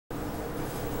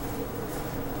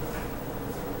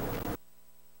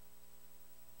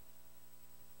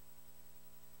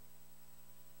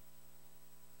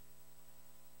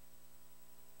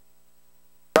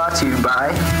to you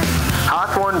by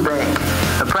Hawthorne Bank,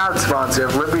 a proud sponsor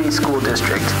of Liberty School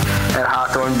District. At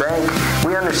Hawthorne Bank,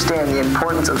 we understand the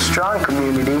importance of strong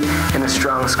community in a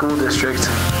strong school district.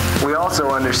 We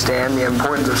also understand the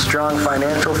importance of strong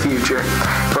financial future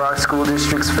for our school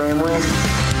district's families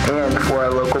and for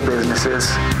our local businesses.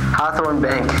 Hawthorne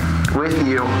Bank, with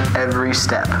you every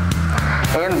step.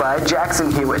 And by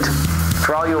Jackson Hewitt.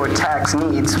 For all your tax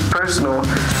needs, personal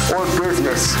or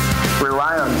business,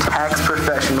 rely on tax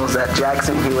professionals at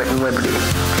Jackson Hewitt and Liberty,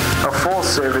 a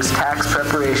full-service tax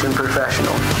preparation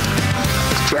professional.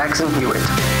 Jackson Hewitt.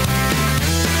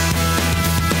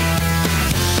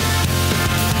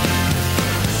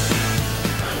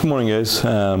 Good morning, guys.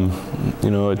 I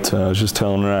was just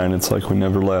telling Ryan, it's like we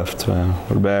never left.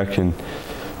 We're back, and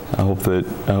I hope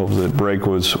that break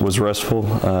was restful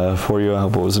for you. I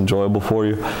hope it was enjoyable for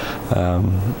you.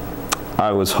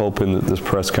 I was hoping that this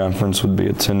press conference would be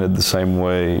attended the same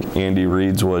way Andy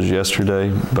Reid's was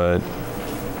yesterday, but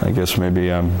I guess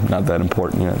maybe I'm not that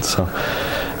important yet. So,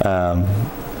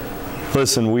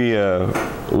 listen, we had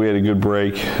a good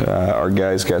break. Our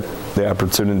guys got the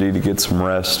opportunity to get some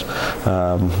rest.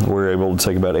 We were able to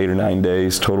take about 8 or 9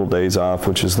 days, total days off,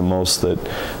 which is the most that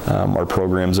our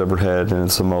program's ever had, and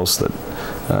it's the most that,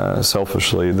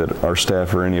 selfishly, that our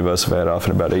staff or any of us have had off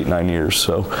in about 8, 9 years.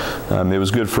 So it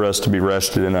was good for us to be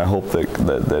rested, and I hope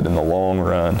that in the long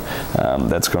run,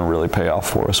 that's going to really pay off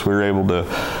for us. We were able to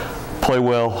play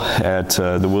well at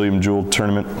the William Jewell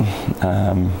tournament.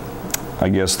 I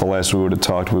guess the last we would have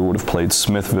talked, we would have played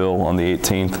Smithville on the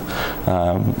 18th.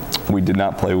 We did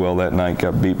not play well that night,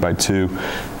 got beat by 2,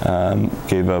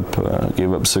 gave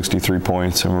up 63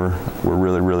 points, and were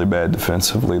really, really bad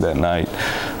defensively that night.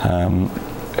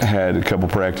 Had a couple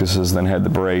practices, then had the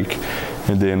break,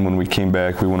 and then when we came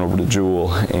back, we went over to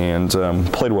Jewell and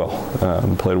played well.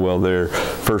 Played well there.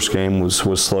 First game was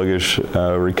sluggish,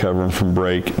 recovering from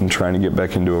break and trying to get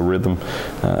back into a rhythm.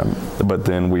 But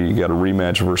then we got a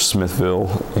rematch versus Smithville,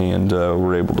 and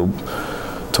were able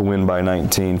to win by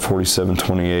 19,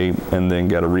 47-28, and then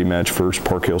got a rematch versus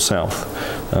Park Hill South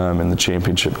in the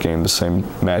championship game, the same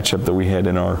matchup that we had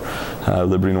in our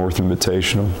Liberty North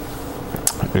Invitational.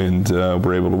 And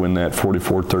we're able to win that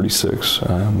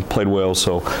 44-36. Played well,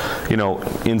 so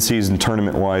in-season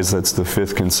tournament-wise, that's the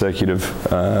 5th consecutive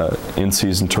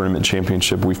in-season tournament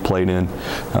championship we've played in,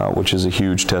 which is a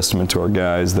huge testament to our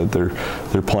guys that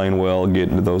they're playing well,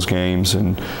 getting to those games,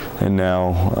 and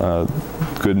now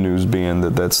good news being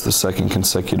that that's the 2nd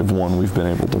consecutive one we've been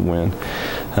able to win.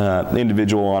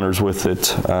 Individual honors with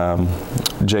it.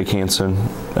 Jake Hansen,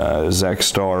 Zach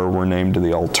Starr were named to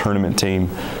the all-tournament team,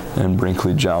 and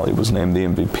Brinkley Jolly was named the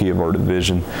MVP of our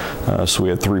division. So we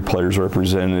had 3 players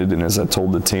represented, and as I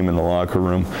told the team in the locker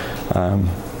room,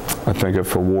 I think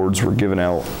if awards were given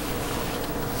out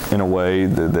in a way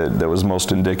that was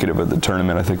most indicative of the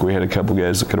tournament, I think we had a couple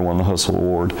guys that could have won the Hustle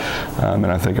Award, and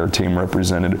I think our team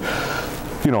represented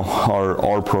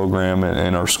our program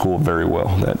and our school very well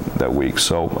that week.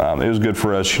 So it was good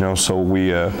for us, so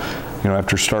we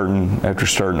after starting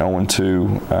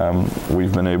 0-2,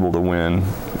 we've been able to win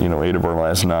 8 of our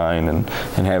last 9 and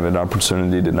have an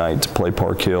opportunity tonight to play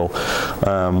Park Hill,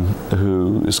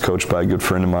 who is coached by a good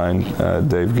friend of mine,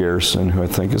 Dave Garrison, who I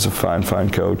think is a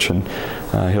fine coach, and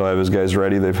he'll have his guys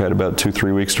ready. They've had about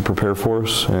 2-3 weeks to prepare for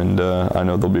us, and I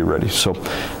know they'll be ready. So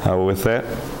with that,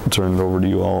 I'll turn it over to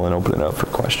you all and open it up for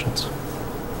questions.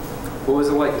 What was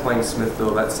it like playing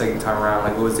Smithville that second time around?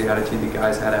 What was the attitude the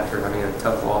guys had after a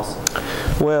tough loss?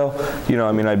 Well,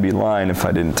 I'd be lying if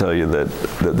I didn't tell you that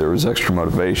there was extra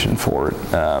motivation for it,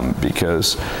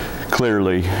 because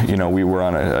clearly, we were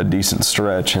on a decent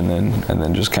stretch and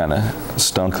then just kind of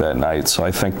stunk that night. So I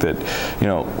think that,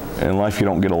 in life you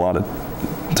don't get a lot of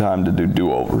time to do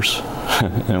do-overs,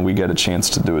 and we got a chance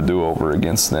to do a do-over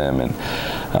against them, and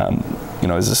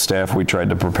as a staff, we tried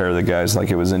to prepare the guys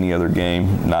like it was any other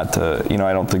game. Not to,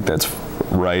 I don't think that's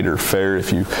right or fair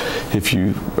if you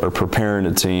are preparing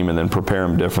a team and then prepare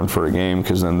them different for a game,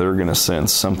 because then they're going to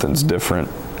sense something's different,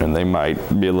 and they might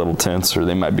be a little tense or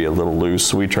they might be a little loose.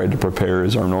 So we tried to prepare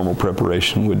as our normal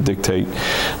preparation would dictate.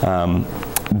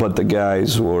 But the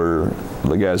guys were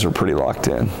pretty locked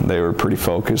in. They were pretty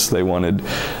focused. They wanted,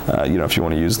 if you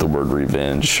want to use the word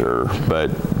revenge, sure,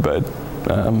 but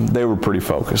they were pretty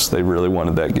focused. They really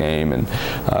wanted that game, and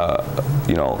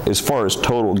as far as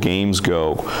total games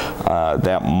go,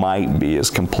 that might be as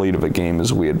complete of a game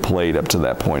as we had played up to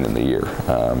that point in the year.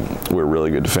 We were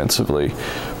really good defensively,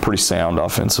 pretty sound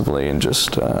offensively, and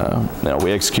just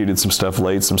we executed some stuff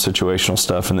late, some situational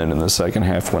stuff, and then in the second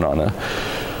half went on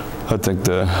I think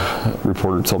the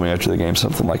reporter told me after the game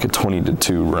something like a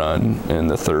 20-2 run in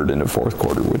the third into fourth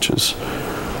quarter, which is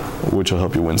which will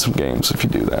help you win some games if you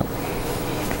do that.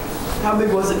 How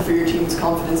big was it for your team's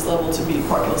confidence level to beat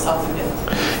Park Hill South again?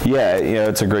 Yeah,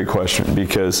 it's a great question,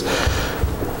 because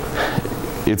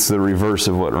it's the reverse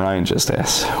of what Ryan just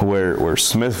asked, where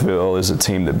Smithville is a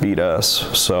team that beat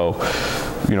us. So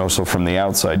from the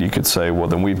outside you could say, well,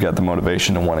 then we've got the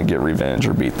motivation to want to get revenge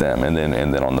or beat them. And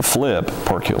then on the flip,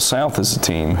 Park Hill South is a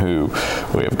team who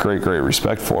we have great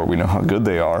respect for. We know how good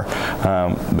they are,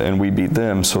 and we beat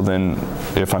them. So then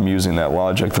if I'm using that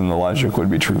logic, then the logic would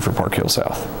be true for Park Hill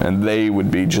South, and they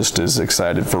would be just as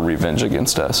excited for revenge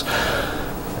against us.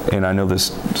 And I know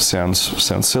this sounds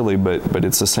silly, but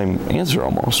it's the same answer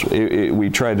almost. We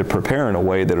tried to prepare in a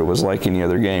way that it was like any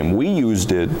other game. We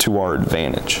used it to our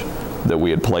advantage, that we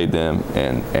had played them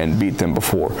and beat them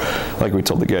before. Like we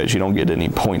told the guys, you don't get any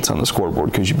points on the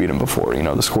scoreboard because you beat them before.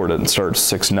 The score doesn't start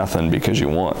 6-0 because you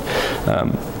won.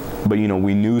 But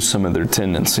we knew some of their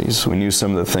tendencies. We knew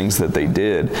some of the things that they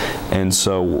did, and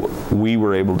so we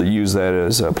were able to use that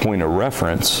as a point of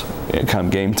reference come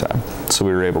game time. So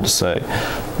we were able to say,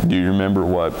 do you remember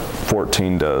what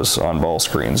 14 does on ball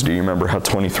screens? Do you remember how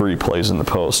 23 plays in the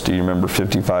post? Do you remember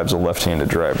 55 is a left-handed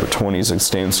driver? 20 is a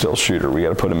standstill shooter. We got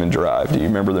to put them in drive. Do you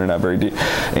remember they're not very deep?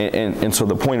 And so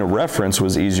the point of reference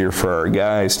was easier for our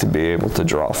guys to be able to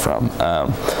draw from.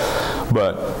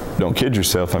 But don't kid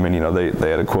yourself. I mean, they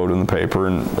had a quote in the paper,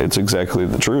 and it's exactly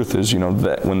the truth, is,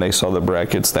 that when they saw the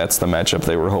brackets, that's the matchup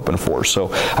they were hoping for. So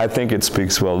I think it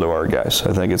speaks well to our guys.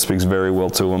 I think it speaks very well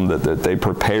to them that they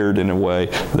prepared in a way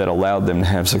that allowed them to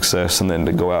have success and then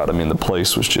to go out. I mean, the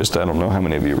place was just, I don't know how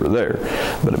many of you were there,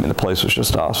 but I mean, the place was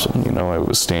just awesome. It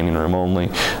was standing room only.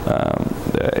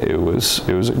 It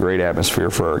was a great atmosphere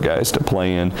for our guys to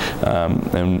play in,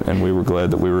 and we were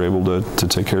glad that we were able to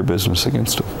take care of business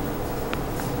against them.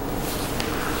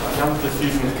 Now that the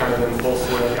season's kind of in full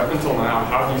swing, up until now,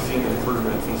 how have you seen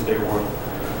improvement since day one?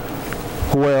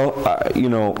 Well,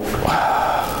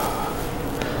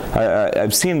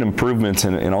 I've seen improvements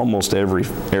in almost every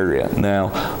area. Now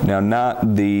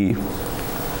not the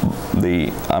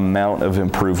amount of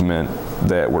improvement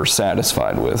that we're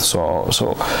satisfied with. So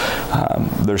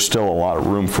there's still a lot of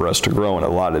room for us to grow in a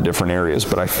lot of different areas.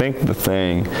 But I think the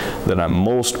thing that I'm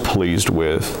most pleased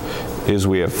with is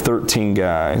we have 13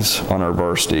 guys on our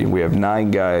varsity. We have 9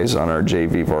 guys on our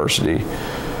JV varsity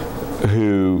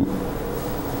who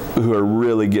are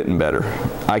really getting better.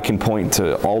 I can point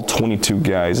to all 22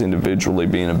 guys individually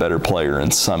being a better player in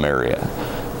some area.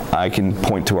 I can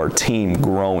point to our team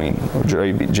growing,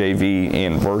 JV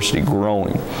and varsity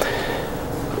growing.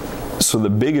 So the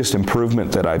biggest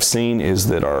improvement that I've seen is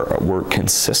that we're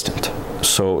consistent.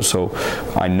 So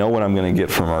I know what I'm going to get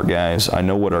from our guys. I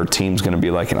know what our team's going to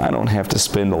be like, and I don't have to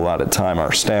spend a lot of time,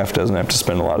 our staff doesn't have to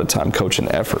spend a lot of time coaching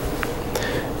effort.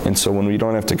 And so when we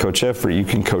don't have to coach effort, you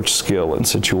can coach skill and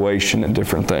situation and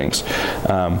different things.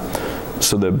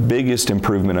 So the biggest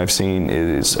improvement I've seen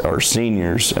is our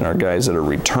seniors and our guys that are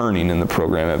returning in the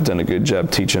program have done a good job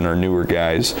teaching our newer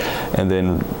guys, and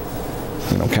then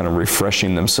kind of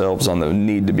refreshing themselves on the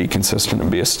need to be consistent and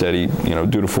be a steady,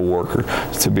 dutiful worker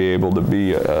to be able to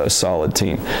be a solid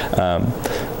team.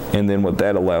 And then what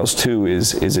that allows too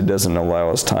is it doesn't allow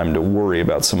us time to worry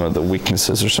about some of the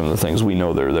weaknesses or some of the things. We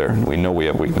know they're there. We know we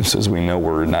have weaknesses. We know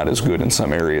we're not as good in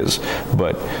some areas.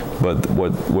 But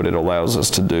what it allows us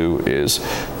to do is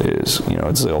it's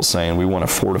the old saying, we want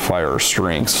to fortify our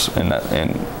strengths and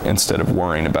instead of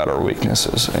worrying about our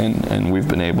weaknesses. And we've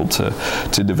been able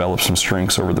to develop some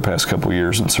strengths over the past couple of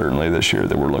years, and certainly this year,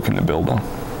 that we're looking to build on.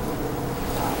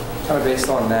 Kind of based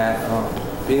on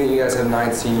that, being that you guys have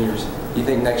 9 seniors, do you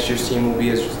think next year's team will be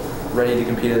as ready to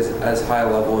compete as high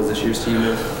a level as this year's team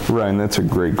is? Ryan, that's a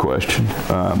great question.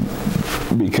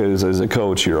 Because as a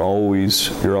coach, you're always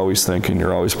thinking,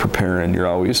 you're always preparing,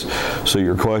 so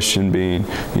your question being,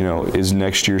 is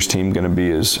next year's team going to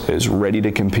be as ready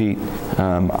to compete?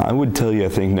 I would tell you, I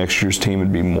think next year's team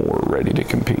would be more ready to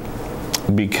compete.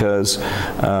 Because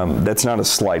that's not a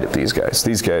slight at these guys.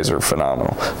 These guys are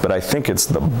phenomenal. But I think it's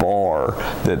the bar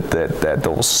that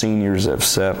those seniors have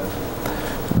set,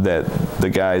 that the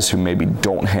guys who maybe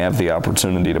don't have the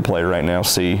opportunity to play right now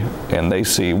see, and they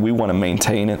see we want to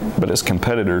maintain it, but as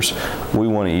competitors, we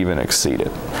want to even exceed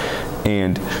it.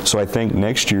 And so I think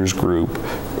next year's group,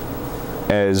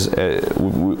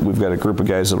 we've got a group of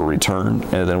guys that will return,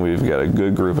 and then we've got a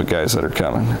good group of guys that are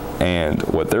coming. And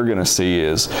what they're going to see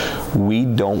is we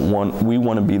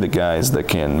want to be the guys that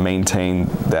can maintain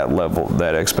that level,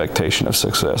 that expectation of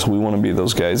success. We want to be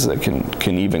those guys that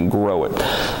can even grow it.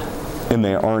 And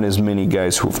there aren't as many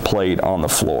guys who have played on the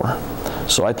floor.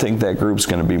 So I think that group's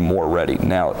going to be more ready.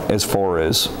 Now, as far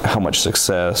as how much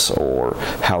success or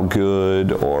how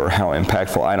good or how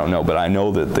impactful, I don't know, but I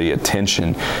know that the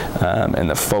attention and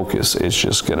the focus is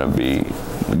just going to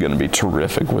be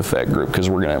terrific with that group, because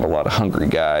we're going to have a lot of hungry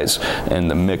guys, and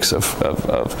the mix of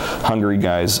hungry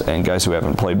guys and guys who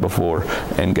haven't played before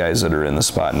and guys that are in the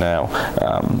spot now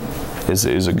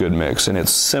is a good mix, and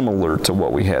it's similar to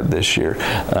what we had this year.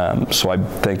 So I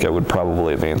think I would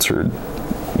probably have answered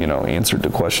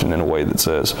the question in a way that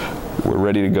says we're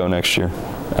ready to go next year.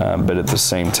 But at the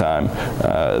same time,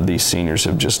 these seniors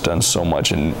have just done so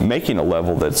much in making a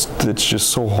level that's just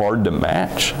so hard to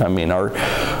match. I mean,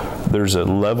 there's a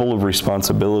level of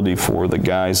responsibility for the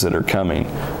guys that are coming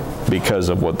because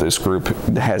of what this group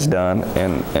has done,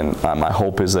 and my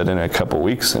hope is that in a couple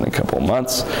weeks, in a couple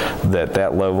months,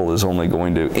 that level is only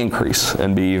going to increase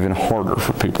and be even harder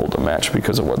for people to match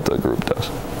because of what the group does.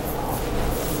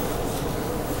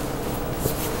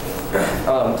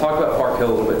 Talk about Park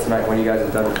Hill a little bit tonight, when you guys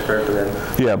have done to prepare for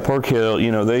them. Yeah, Park Hill,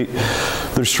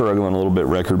 they're struggling a little bit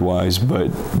record-wise,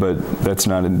 but that's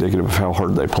not indicative of how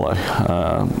hard they play.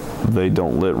 They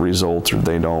don't let results, or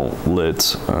they don't let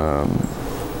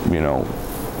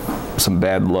some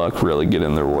bad luck really get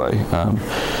in their way.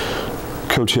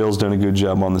 Coach Hill's done a good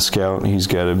job on the scout. He's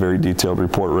got a very detailed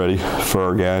report ready for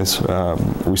our guys.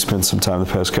 We spent some time the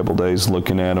past couple days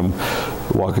looking at them,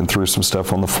 walking through some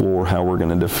stuff on the floor, how we're going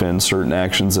to defend certain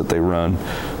actions that they run,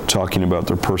 talking about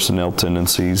their personnel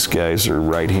tendencies. Guys are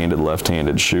right-handed,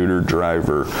 left-handed, shooter,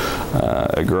 driver,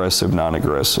 aggressive,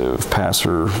 non-aggressive,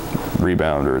 passer,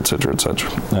 rebounder, et cetera, et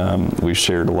cetera. We've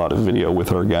shared a lot of video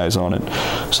with our guys on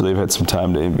it, so they've had some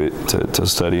time to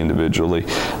study individually.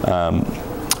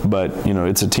 But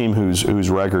it's a team whose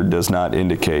record does not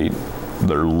indicate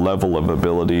their level of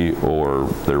ability or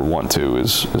their want to,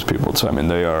 as people say. I mean,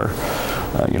 they are,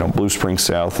 Blue Springs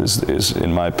South is,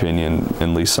 in my opinion,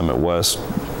 and Lee Summit West,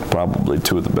 probably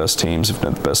two of the best teams, if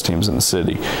not the best teams in the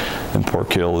city. And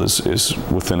Park Hill is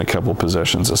within a couple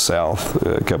possessions of South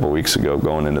a couple weeks ago,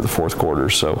 going into the fourth quarter.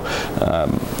 So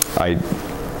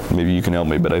maybe you can help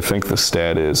me, but I think the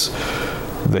stat is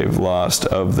they've lost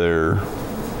of their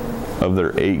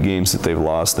 8 games that they've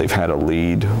lost, they've had a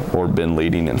lead or been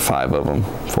leading in 4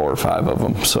 or 5 of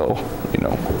them. So,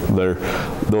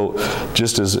 they'll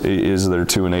just as they're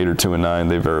 2-8 or 2-9,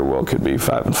 they very well could be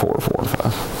 5-4 or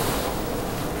 4-5.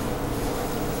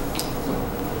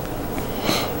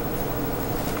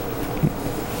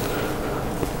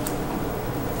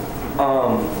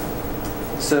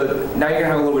 So now you're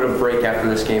gonna have a little bit of a break after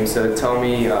this game. So tell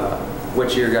me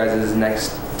what's your guys'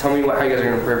 next. Tell me how you guys are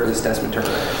gonna prepare for the Stessman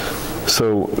tournament.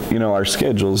 So, our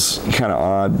schedule's kind of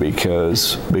odd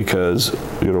because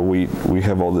we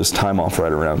have all this time off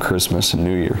right around Christmas and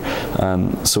New Year.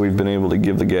 So we've been able to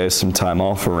give the guys some time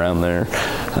off around there,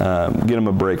 get them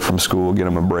a break from school, get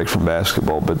them a break from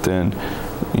basketball. But then,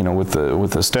 with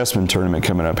the Stessman tournament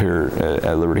coming up here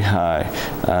at Liberty High,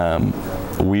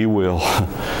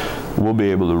 we'll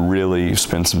be able to really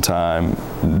spend some time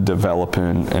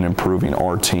developing and improving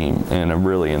our team in a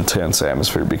really intense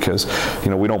atmosphere, because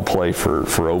we don't play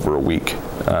for over a week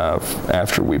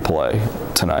after we play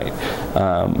tonight.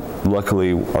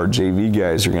 Luckily, our JV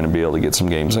guys are going to be able to get some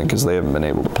games in because they haven't been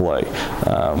able to play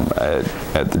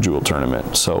at the Jewel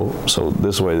tournament. So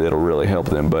this way it'll really help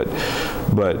them. But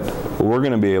we're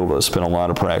going to be able to spend a lot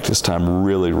of practice time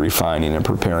really refining and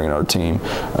preparing our team,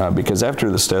 because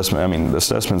after the Stessman, the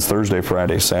Stessman's Thursday,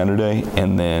 Friday, Saturday,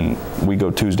 and then we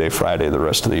go Tuesday, Friday the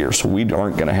rest of the year. So we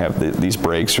aren't going to have these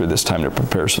breaks or this time to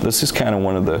prepare. So this is kind of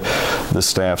one of the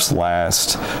staff's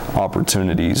last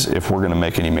opportunities, if we're going to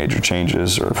make any major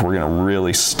changes, or if we're going to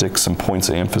really stick some points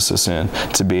of emphasis in,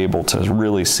 to be able to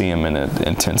really see them in an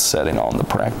intense setting on the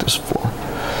practice floor.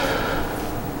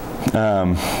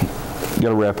 Got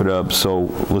to wrap it up. So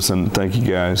listen, thank you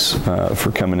guys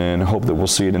for coming in. Hope that we'll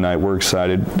see you tonight. We're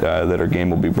excited that our game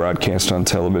will be broadcast on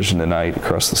television tonight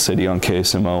across the city on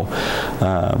KSMO.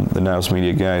 The Niles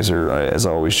Media guys are, as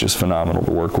always, just phenomenal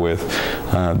to work with.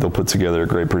 They'll put together a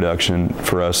great production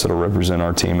for us that'll represent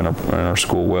our team and our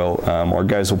school well. Our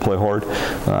guys will play hard.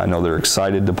 I know they're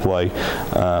excited to play.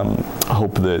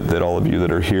 Hope that all of you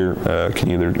that are here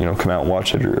can either come out and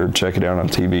watch it or check it out on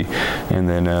TV. And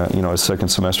then as second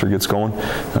semester gets going,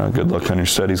 good luck on your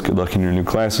studies. Good luck in your new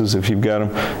classes if you've got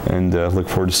them. And look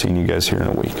forward to seeing you guys here in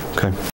a week. Okay.